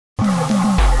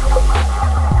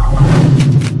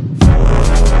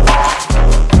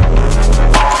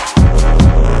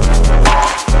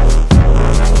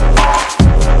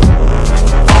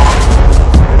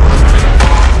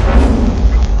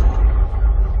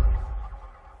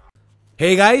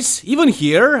Hey guys, Ivan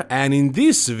here, and in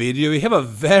this video we have a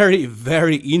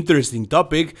very interesting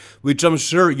topic which I'm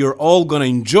sure you're all gonna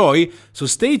enjoy, so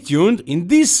stay tuned. In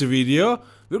this video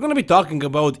we're gonna be talking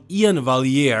about Iain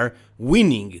Valliere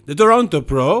winning the Toronto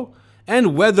Pro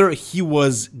and whether he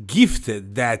was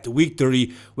gifted that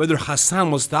victory, whether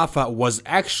Hassan Mostafa was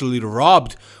actually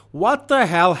robbed, what the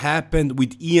hell happened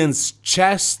with Iain's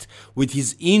chest, with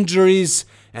his injuries,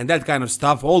 and that kind of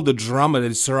stuff, all the drama that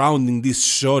is surrounding this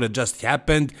show that just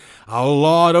happened. A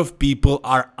lot of people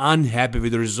are unhappy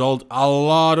with the result, a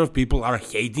lot of people are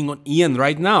hating on Iain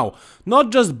right now.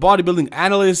 Not just bodybuilding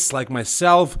analysts like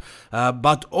myself,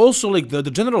 but also like the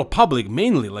general public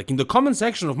mainly. Like in the comment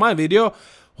section of my video,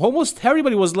 almost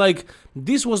everybody was like,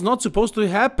 this was not supposed to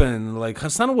happen, like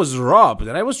Hassan was robbed,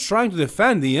 and I was trying to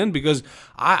defend Iain because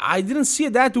I didn't see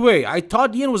it that way. I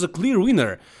thought Iain was a clear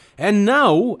winner. And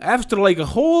now, after like a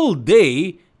whole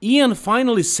day, Iain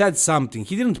finally said something.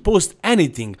 He didn't post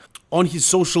anything on his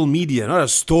social media, not a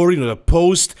story, not a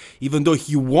post. Even though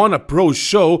he won a pro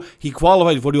show, he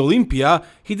qualified for the Olympia,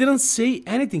 he didn't say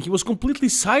anything. He was completely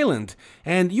silent.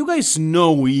 And you guys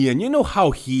know Iain, you know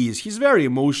how he is. He's very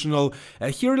emotional.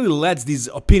 He really lets these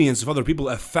opinions of other people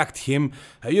affect him.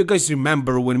 You guys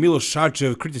remember when Milos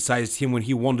Sarcev criticized him when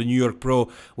he won the New York Pro,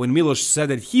 when Milos said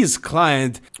that his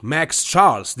client, Max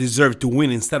Charles, deserved to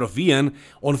win instead of Iain.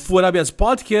 On Furabia's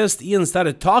podcast, Iain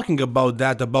started talking about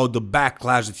that, about the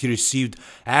backlash that he received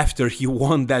after he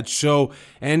won that show,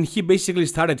 and he basically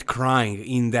started crying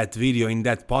in that video, in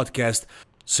that podcast.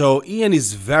 So Iain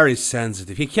is very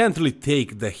sensitive. He can't really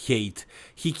take the hate.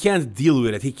 He can't deal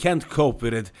with it. He can't cope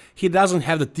with it. He doesn't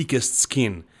have the thickest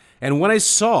skin. And when I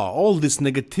saw all this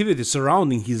negativity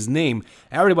surrounding his name,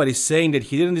 everybody saying that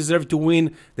he didn't deserve to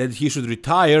win, that he should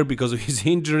retire because of his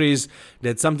injuries,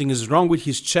 that something is wrong with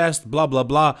his chest, blah blah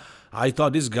blah, I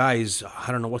thought this guy is,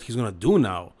 I don't know what he's gonna do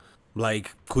now.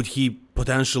 Like, could he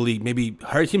potentially maybe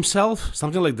hurt himself?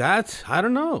 Something like that? I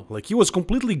don't know. Like, he was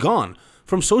completely gone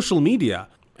from social media.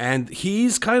 And he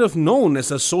is kind of known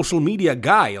as a social media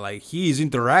guy. Like, he is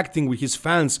interacting with his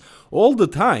fans all the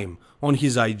time on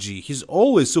his IG. He's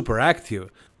always super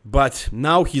active. But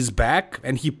now he's back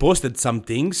and he posted some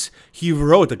things. He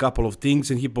wrote a couple of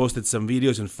things and he posted some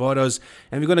videos and photos.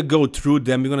 And we're gonna go through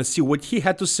them. We're gonna see what he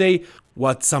had to say,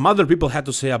 what some other people had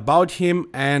to say about him.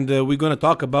 And we're gonna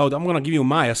talk about, I'm gonna give you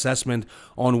my assessment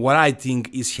on what I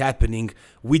think is happening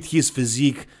with his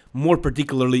physique, more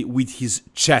particularly with his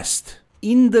chest.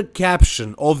 In the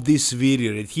caption of this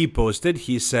video that he posted,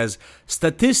 he says,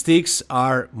 statistics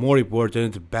are more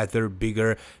important, better,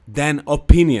 bigger than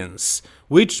opinions,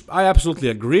 which I absolutely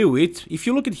agree with. If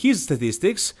you look at his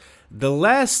statistics, the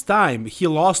last time he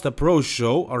lost a pro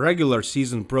show, a regular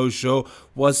season pro show,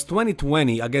 was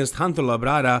 2020 against Hunter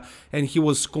Labrada, and he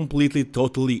was completely,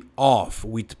 totally off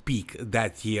with peak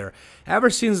that year. Ever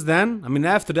since then, I mean,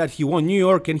 after that he won New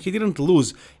York and he didn't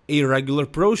lose a regular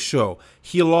pro show.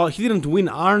 He didn't win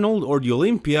Arnold or the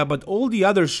Olympia, but all the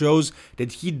other shows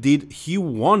that he did, he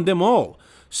won them all.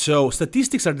 So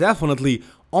statistics are definitely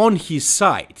on his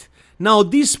side. Now,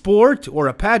 this sport, or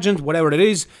a pageant, whatever it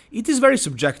is very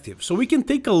subjective. So we can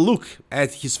take a look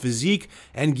at his physique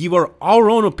and give our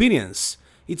own opinions.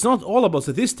 It's not all about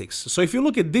statistics. So if you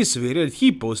look at this video that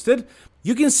he posted,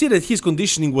 you can see that his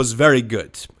conditioning was very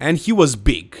good. And he was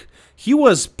big. He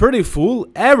was pretty full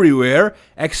everywhere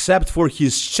except for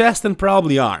his chest and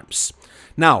probably arms.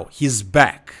 Now, his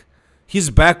back. His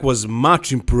back was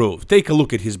much improved. Take a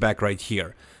look at his back right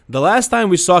here. The last time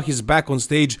we saw his back on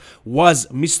stage was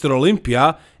Mr.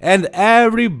 Olympia, and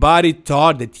everybody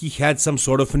thought that he had some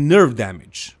sort of nerve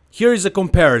damage. Here is a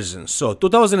comparison. So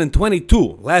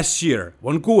 2022, last year,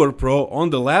 Vancouver Pro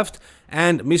on the left,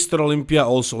 and Mr. Olympia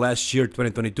also last year,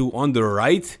 2022, on the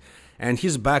right. And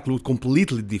his back looked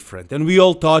completely different. And we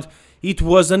all thought it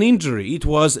was an injury, it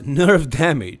was nerve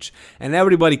damage. And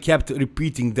everybody kept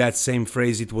repeating that same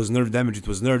phrase, it was nerve damage, it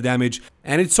was nerve damage.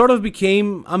 And it sort of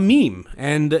became a meme.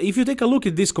 And if you take a look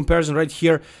at this comparison right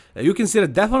here, you can see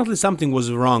that definitely something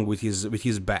was wrong with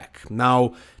his back.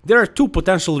 Now, there are two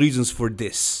potential reasons for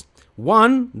this.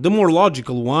 One, the more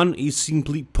logical one, is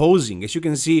simply posing. As you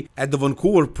can see, at the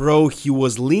Vancouver Pro, he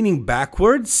was leaning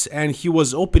backwards and he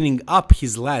was opening up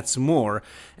his lats more.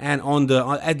 And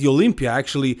at the Olympia,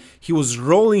 actually, he was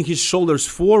rolling his shoulders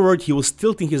forward, he was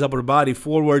tilting his upper body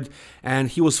forward, and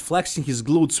he was flexing his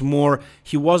glutes more.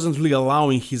 He wasn't really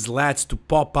allowing his lats to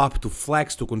pop up, to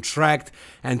flex, to contract,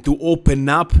 and to open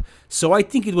up. So I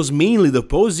think it was mainly the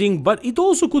posing, but it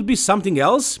also could be something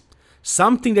else.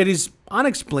 Something that is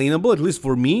unexplainable, at least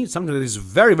for me, something that is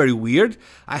very, very weird.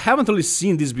 I haven't really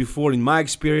seen this before in my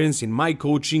experience, in my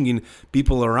coaching, in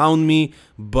people around me,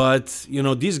 but, you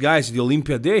know, these guys at the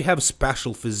Olympia, they have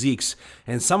special physiques,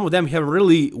 and some of them have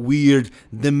really weird,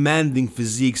 demanding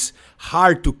physiques,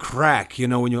 hard to crack, you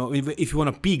know, when if you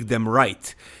want to pick them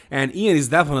right. And Iain is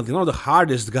definitely one of the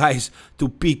hardest guys to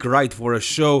pick right for a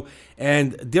show.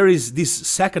 And there is this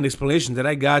second explanation that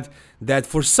I got, that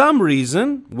for some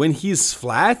reason, when he's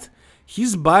flat,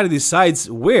 his body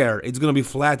decides where it's gonna be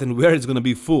flat and where it's gonna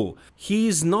be full.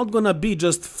 He's not gonna be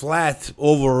just flat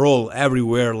overall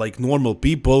everywhere like normal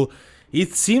people.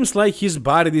 It seems like his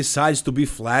body decides to be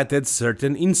flat at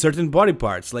in certain body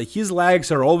parts. Like his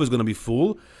legs are always gonna be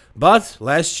full, but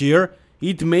last year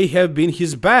it may have been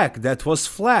his back that was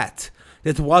flat,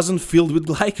 that wasn't filled with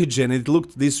glycogen. It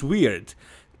looked this weird.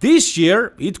 This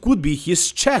year it could be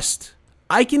his chest.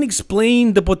 I can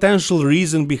explain the potential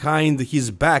reason behind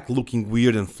his back looking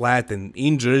weird and flat and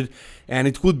injured, and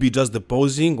it could be just the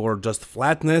posing or just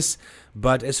flatness,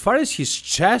 but as far as his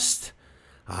chest,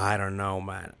 I don't know,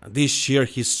 man. This year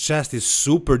his chest is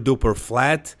super duper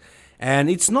flat, and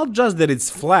it's not just that it's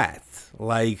flat.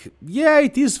 Like, yeah,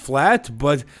 it is flat,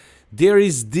 but there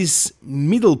is this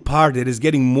middle part that is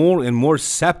getting more and more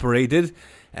separated,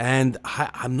 and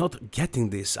I'm not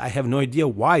getting this. I have no idea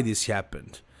why this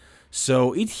happened.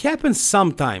 So it happens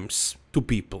sometimes to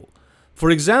people. For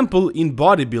example, in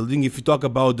bodybuilding, if you talk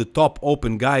about the top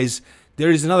open guys, there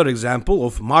is another example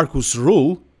of Marcus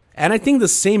Rule, and I think the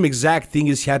same exact thing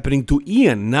is happening to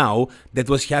Iain now that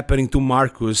was happening to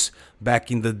Marcus back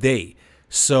in the day.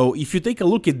 So if you take a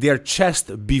look at their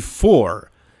chest before,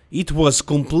 it was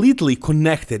completely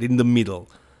connected in the middle.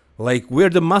 Like where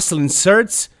the muscle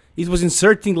inserts, it was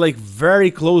inserting like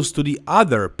very close to the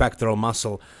other pectoral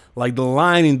muscle. Like the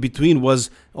line in between was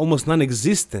almost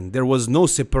non-existent. There was no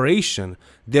separation.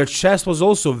 Their chest was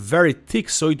also very thick,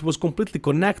 so it was completely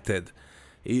connected.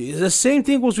 The same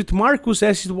thing was with Marcus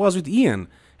as it was with Iain.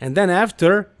 And then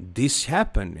after, this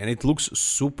happened, and it looks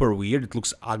super weird. It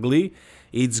looks ugly.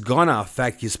 It's gonna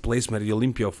affect his placement at the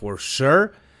Olympia for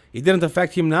sure. It didn't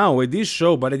affect him now at this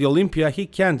show, but at the Olympia he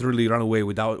can't really run away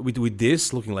with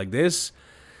this, looking like this.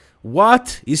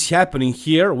 What is happening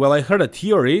here? Well, I heard a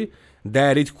theory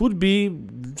that it could be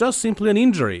just simply an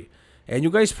injury. And you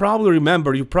guys probably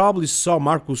remember, you probably saw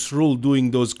Marcus Rule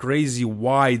doing those crazy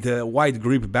wide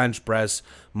grip bench press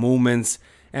movements,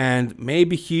 and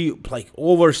maybe he like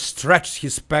overstretched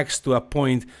his pecs to a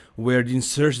point where the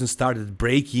insertion started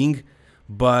breaking.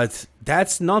 But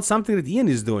that's not something that Iain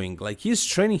is doing. Like, he's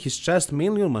training his chest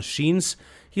mainly on machines.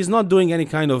 He's not doing any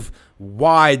kind of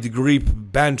wide grip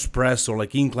bench press or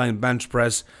like incline bench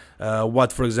press,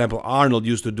 what, for example, Arnold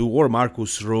used to do, or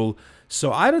Marcus Rule.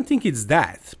 So I don't think it's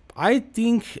that. I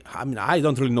mean, I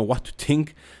don't really know what to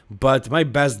think, but my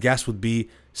best guess would be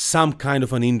some kind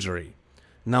of an injury.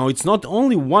 Now, it's not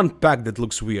only one pec that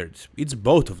looks weird, it's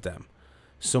both of them.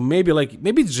 So maybe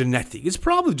it's genetic. It's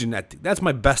probably genetic. That's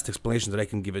my best explanation that I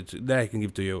can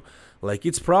give to you. Like,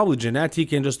 it's probably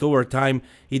genetic, and just over time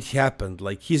it happened.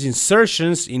 Like, his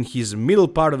insertions in his middle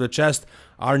part of the chest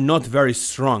are not very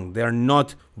strong. They are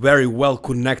not very well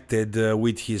connected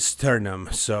with his sternum.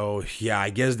 So yeah,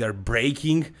 I guess they're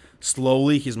breaking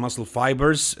slowly, his muscle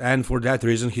fibers, and for that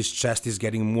reason his chest is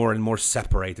getting more and more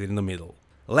separated in the middle.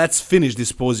 Let's finish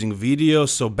this posing video.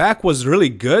 So back was really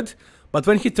good. But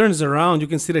when he turns around, you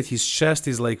can see that his chest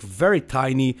is like very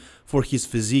tiny for his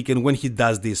physique. And when he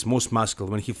does this, most muscle,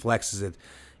 when he flexes it,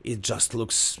 it just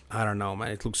looks, I don't know,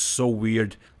 man, it looks so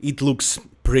weird. It looks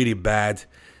pretty bad.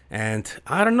 And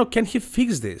I don't know, can he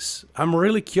fix this? I'm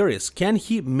really curious. Can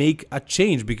he make a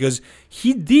change? Because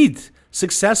he did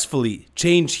successfully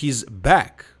change his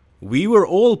back. We were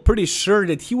all pretty sure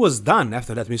that he was done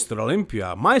after that Mr.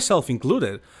 Olympia, myself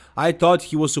included. I thought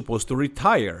he was supposed to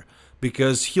retire,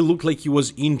 because he looked like he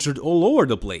was injured all over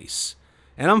the place.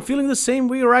 And I'm feeling the same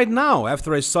way right now.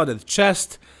 After I saw that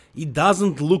chest, it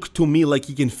doesn't look to me like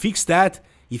he can fix that.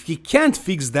 If he can't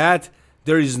fix that,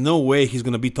 there is no way he's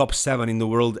gonna be top 7 in the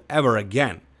world ever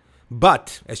again.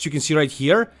 But, as you can see right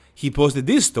here, he posted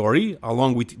this story,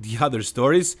 along with the other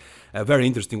stories, very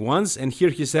interesting ones, and here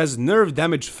he says, nerve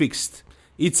damage fixed.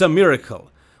 It's a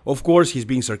miracle. Of course, he's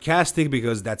being sarcastic,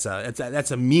 because that's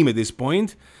a meme at this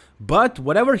point. But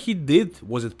whatever he did,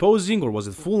 was it posing or was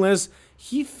it fullness,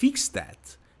 he fixed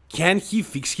that. Can he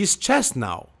fix his chest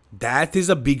now? That is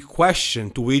a big question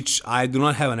to which I do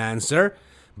not have an answer.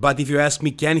 But if you ask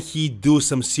me, can he do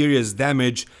some serious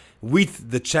damage with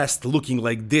the chest looking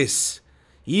like this?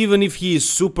 Even if he is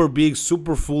super big,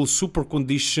 super full, super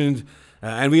conditioned,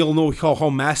 and we all know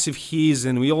how massive he is,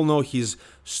 and we all know his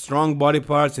strong body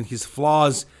parts and his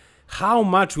flaws, How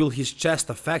much will his chest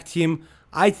affect him?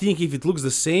 I think if it looks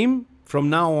the same from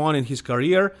now on in his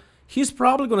career, he's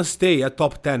probably going to stay a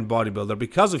top 10 bodybuilder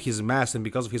because of his mass and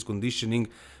because of his conditioning.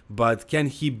 But can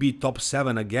he be top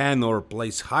 7 again or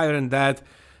place higher than that?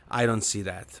 I don't see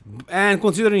that. And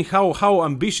considering how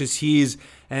ambitious he is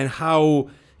and how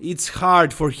it's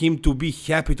hard for him to be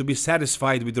happy, to be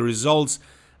satisfied with the results,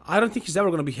 I don't think he's ever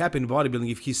going to be happy in bodybuilding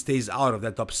if he stays out of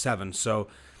that top 7. So,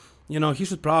 you know, he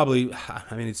should probably,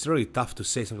 I mean, it's really tough to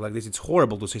say something like this. It's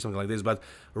horrible to say something like this, but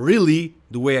really,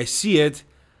 the way I see it,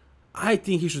 I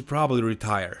think he should probably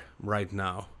retire right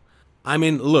now. I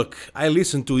mean, look, I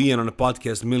listened to Iain on a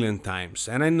podcast a million times,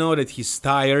 and I know that he's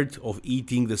tired of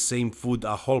eating the same food,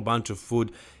 a whole bunch of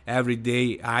food every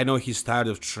day. I know he's tired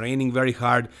of training very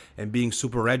hard and being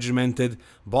super regimented.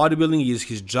 Bodybuilding is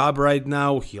his job right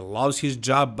now. He loves his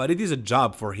job, but it is a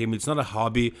job for him. It's not a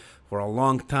hobby for a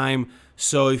long time.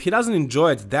 So if he doesn't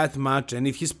enjoy it that much, and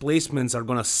if his placements are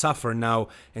gonna suffer now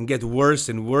and get worse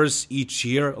and worse each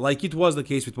year, like it was the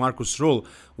case with Marcus Ruhl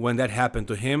when that happened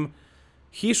to him,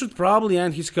 he should probably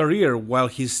end his career while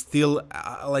he's still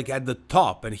like at the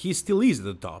top, and he still is at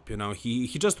the top. You know, he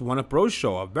just won a pro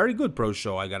show, a very good pro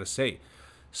show, I gotta say.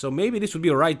 So maybe this would be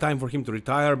a right time for him to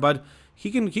retire, but he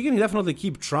can definitely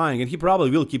keep trying, and he probably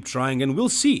will keep trying, and we'll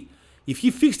see. If he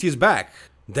fixed his back,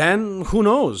 then who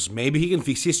knows? Maybe he can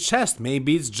fix his chest.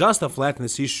 Maybe it's just a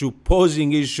flatness issue,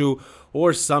 posing issue,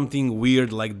 or something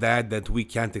weird like that we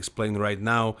can't explain right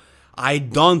now. I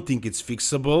don't think it's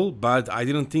fixable, but I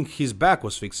didn't think his back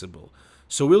was fixable.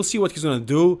 So we'll see what he's gonna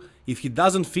do. If he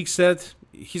doesn't fix it,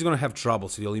 he's gonna have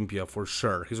troubles at the Olympia for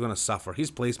sure. He's gonna suffer.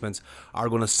 His placements are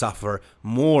gonna suffer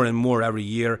more and more every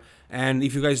year. And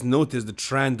if you guys notice the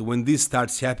trend, when this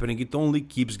starts happening, it only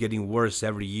keeps getting worse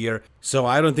every year. So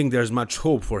I don't think there's much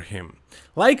hope for him.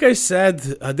 Like I said,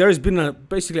 there's been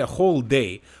basically a whole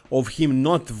day of him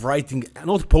not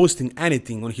posting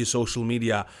anything on his social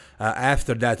media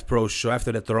after that pro show,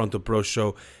 after that Toronto pro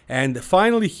show. And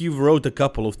finally he wrote a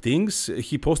couple of things.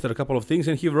 He posted a couple of things,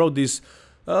 and he wrote this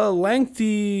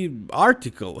lengthy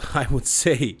article, I would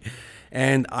say.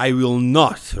 And I will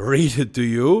not read it to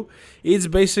you. It's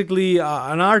basically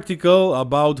an article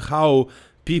about how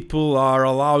people are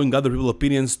allowing other people's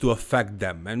opinions to affect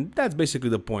them, and that's basically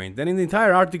the point. And in the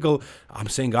entire article, I'm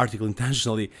saying article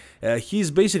intentionally,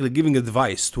 he's basically giving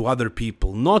advice to other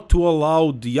people not to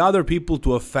allow the other people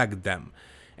to affect them.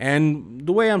 And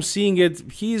the way I'm seeing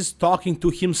it, he's talking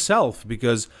to himself,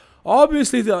 because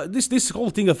obviously this whole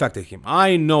thing affected him.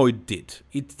 I know it did.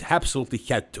 It absolutely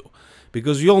had to.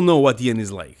 Because you all know what Iain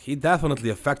is like. It definitely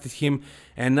affected him,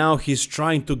 and now he's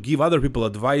trying to give other people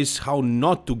advice how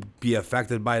not to be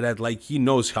affected by that, like he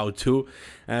knows how to.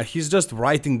 He's just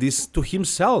writing this to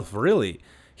himself, really.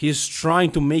 He's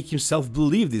trying to make himself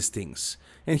believe these things.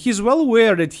 And he's well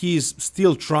aware that he's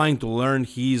still trying to learn.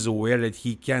 He's aware that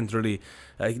he can't really,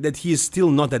 that he is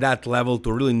still not at that level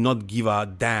to really not give a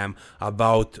damn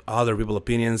about other people's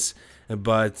opinions.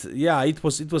 But yeah, it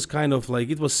was kind of like,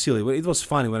 it was silly. It was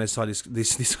funny when I saw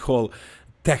this whole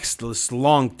text, this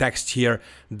long text here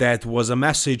that was a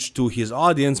message to his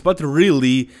audience. But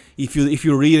really, if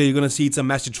you read it, you're gonna see it's a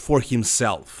message for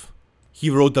himself. He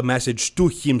wrote a message to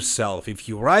himself. If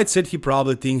he writes it, he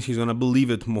probably thinks he's gonna believe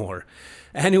it more.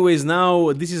 Anyways,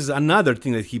 now this is another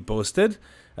thing that he posted.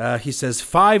 He says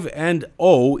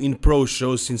 5-0 in pro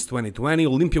shows since 2020.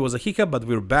 Olympia was a hiccup, but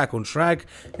we're back on track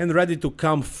and ready to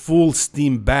come full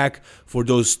steam back for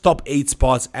those top 8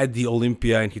 spots at the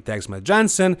Olympia. And he tags Matt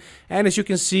Jansen. And as you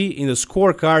can see in the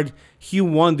scorecard, he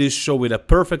won this show with a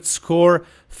perfect score,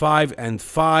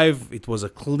 5-5. It was a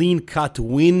clean-cut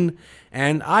win.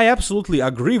 And I absolutely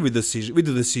agree with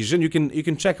the decision. You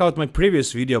can check out my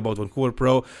previous video about Vancouver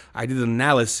Pro. I did an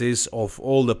analysis of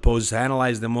all the poses, I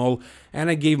analyzed them all, and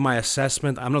I gave my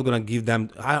assessment. I'm not gonna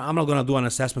do an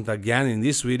assessment again in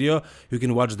this video. You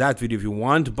can watch that video if you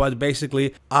want. But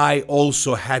basically, I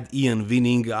also had Iain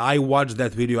winning. I watched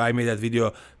that video. I made that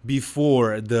video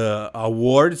before the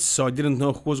awards, so I didn't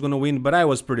know who was gonna win, but I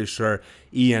was pretty sure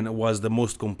Iain was the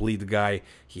most complete guy.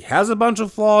 He has a bunch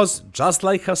of flaws, just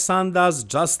like Hassan does,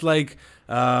 just like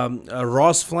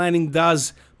Ross Flanning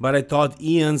does, but I thought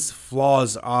Iain's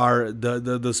flaws are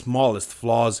the smallest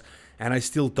flaws, and I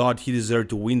still thought he deserved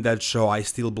to win that show. I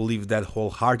still believe that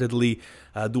wholeheartedly.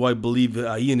 Do I believe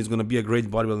Iain is going to be a great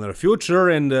bodybuilder in the future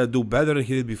and do better than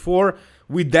he did before?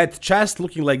 With that chest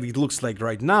looking like it looks like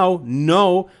right now,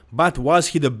 no. But was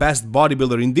he the best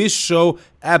bodybuilder in this show?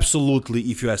 Absolutely,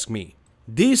 if you ask me.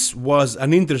 This was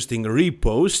an interesting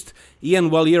repost. Iain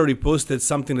Valliere reposted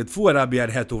something that Fouad Abiad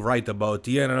had to write about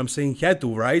Iain, and I'm saying had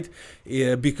to write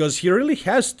because he really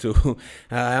has to.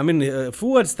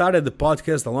 Fouad started the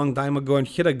podcast a long time ago and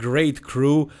he had a great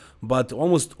crew, but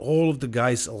almost all of the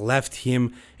guys left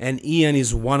him, and Iain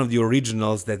is one of the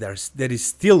originals that is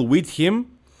still with him.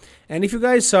 And if you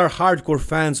guys are hardcore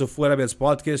fans of Fouad Abiad's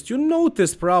podcast, you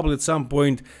noticed probably at some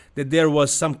point that there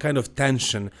was some kind of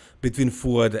tension between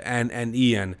Fouad and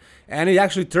Iain. And it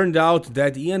actually turned out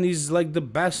that Iain is like the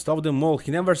best of them all.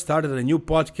 He never started a new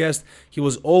podcast. He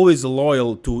was always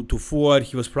loyal to Fouad.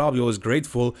 He was probably always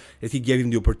grateful that he gave him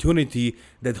the opportunity,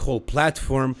 that whole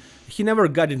platform. He never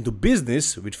got into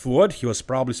business with Fouad. He was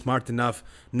probably smart enough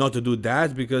not to do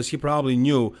that because he probably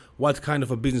knew what kind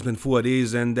of a businessman Fouad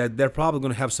is, and that they're probably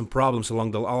going to have some problems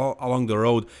along the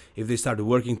road if they started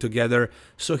working together.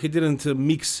 So he didn't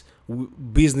mix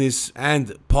business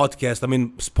and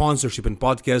podcast, sponsorship and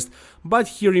podcast, but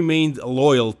he remained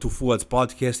loyal to Fouad's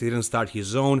podcast. He didn't start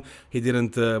his own, he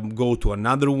didn't go to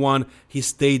another one, he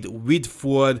stayed with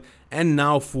Fouad, and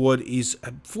now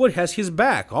Fouad has his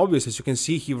back. Obviously, as you can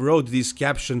see, he wrote this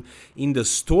caption in the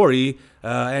story,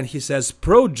 and he says,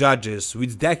 "Pro judges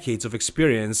with decades of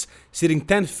experience sitting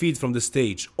 10 feet from the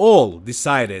stage all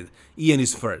decided Iain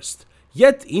is first.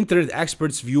 Yet internet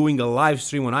experts viewing a live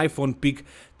stream on iPhone pic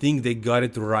think they got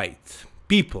it right.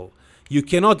 People, you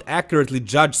cannot accurately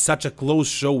judge such a close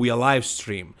show via live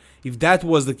stream. If that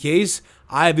was the case,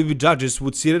 IFBB judges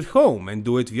would sit at home and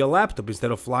do it via laptop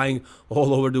instead of flying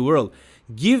all over the world.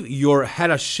 Give your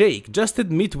head a shake, just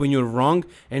admit when you're wrong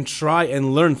and try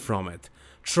and learn from it.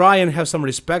 Try and have some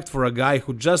respect for a guy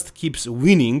who just keeps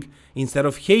winning instead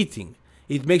of hating.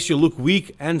 It makes you look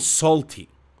weak and salty."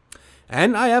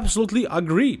 And I absolutely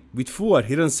agree with Fouad.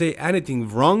 He didn't say anything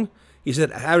wrong, he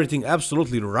said everything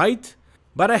absolutely right.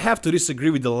 But I have to disagree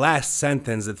with the last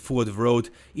sentence that Fouad wrote.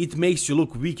 It makes you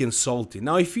look weak and salty.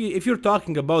 Now, if you're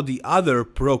talking about the other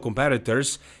pro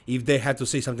competitors, if they had to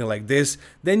say something like this,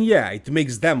 then yeah, it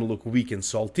makes them look weak and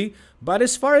salty. But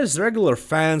as far as regular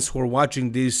fans who are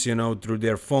watching this, through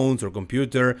their phones or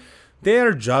computer, they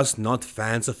are just not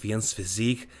fans of Iain's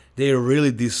physique. They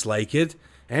really dislike it.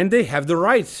 And they have the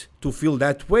right to feel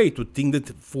that way, to think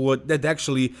that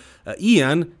actually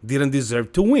Iain didn't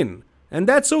deserve to win. And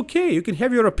that's okay. You can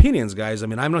have your opinions, guys. I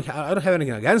don't have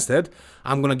anything against it.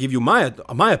 I'm gonna give you my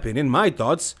opinion, my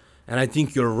thoughts, and I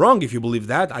think you're wrong if you believe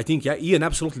that. I think Iain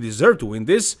absolutely deserved to win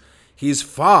this. He's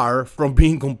far from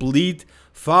being complete,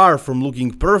 far from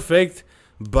looking perfect,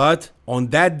 but on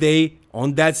that day,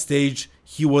 on that stage,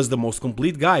 he was the most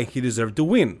complete guy. He deserved to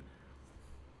win.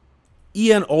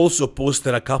 Iain also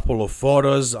posted a couple of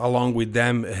photos. Along with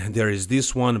them, there is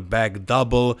this one, back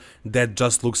double, that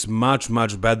just looks much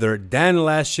better than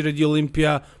last year at the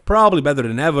Olympia, probably better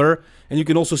than ever. And you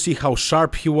can also see how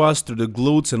sharp he was through the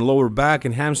glutes and lower back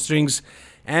and hamstrings.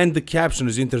 And the caption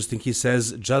is interesting. He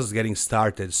says, "Just getting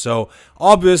started." So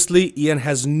obviously Iain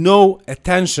has no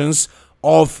intentions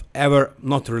of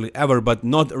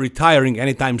not retiring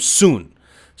anytime soon.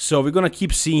 So we're gonna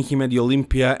keep seeing him at the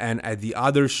Olympia and at the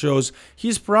other shows.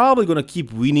 He's probably gonna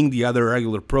keep winning the other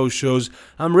regular pro shows.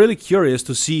 I'm really curious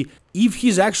to see if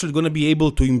he's actually gonna be able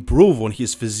to improve on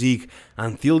his physique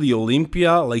until the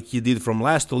Olympia, like he did from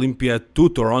last Olympia to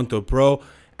Toronto Pro.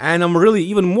 And I'm really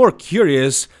even more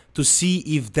curious to see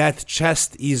if that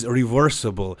chest is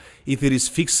reversible, if it is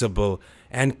fixable,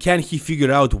 and can he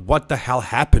figure out what the hell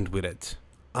happened with it.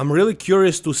 I'm really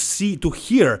curious to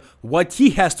hear what he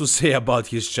has to say about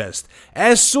his chest.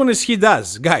 As soon as he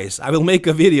does, guys, I will make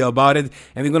a video about it,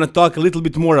 and we're gonna talk a little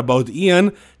bit more about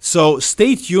Iain. So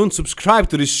stay tuned, subscribe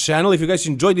to this channel. If you guys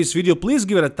enjoyed this video, please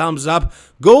give it a thumbs up.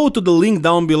 Go to the link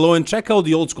down below and check out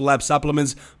the Old School Lab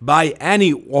supplements. Buy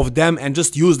any of them and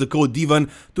just use the code DIVAN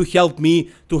to help me,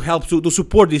 to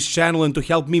support this channel and to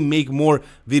help me make more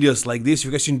videos like this. If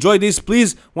you guys enjoyed this,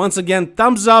 please, once again,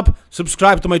 thumbs up,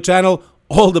 subscribe to my channel.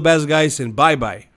 All the best, guys, and bye-bye.